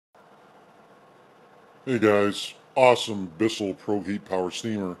Hey guys, awesome Bissell Pro Heat Power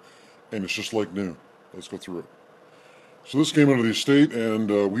Steamer, and it's just like new. Let's go through it. So this came out of the estate,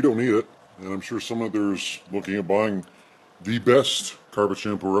 and we don't need it. And I'm sure someone out there is looking at buying the best carpet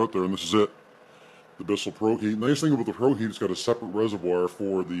shampoo out there, and this is it, the Bissell Pro Heat. Nice thing about the Pro Heat, it's got a separate reservoir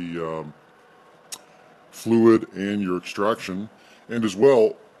for the fluid and your extraction, and as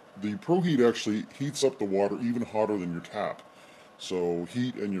well, the Pro Heat actually heats up the water even hotter than your tap. So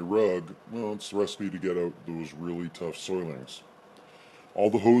heat and your rug, well, it's the recipe to get out those really tough soilings. All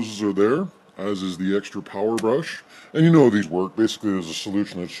the hoses are there, as is the extra power brush. And you know how these work. Basically, there's a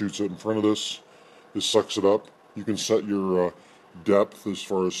solution that shoots out in front of this. This sucks it up. You can set your depth as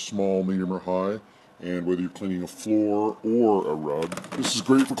far as small, medium, or high. And whether you're cleaning a floor or a rug. This is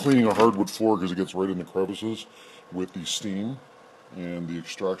great for cleaning a hardwood floor because it gets right in the crevices with the steam and the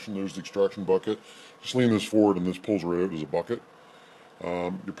extraction. There's the extraction bucket. Just lean this forward and this pulls right out as a bucket.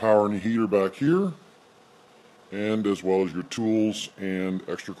 Your power and your heater back here, and as well as your tools and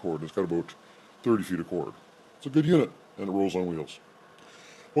extra cord. It's got about 30 feet of cord. It's a good unit, and it rolls on wheels.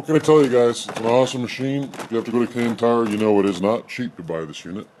 What can I tell you guys? It's an awesome machine. If you have to go to Canadian Tire, you know it is not cheap to buy this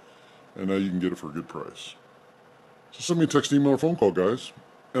unit, and now you can get it for a good price. So send me a text, email, or phone call, guys,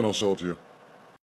 and I'll sell it to you.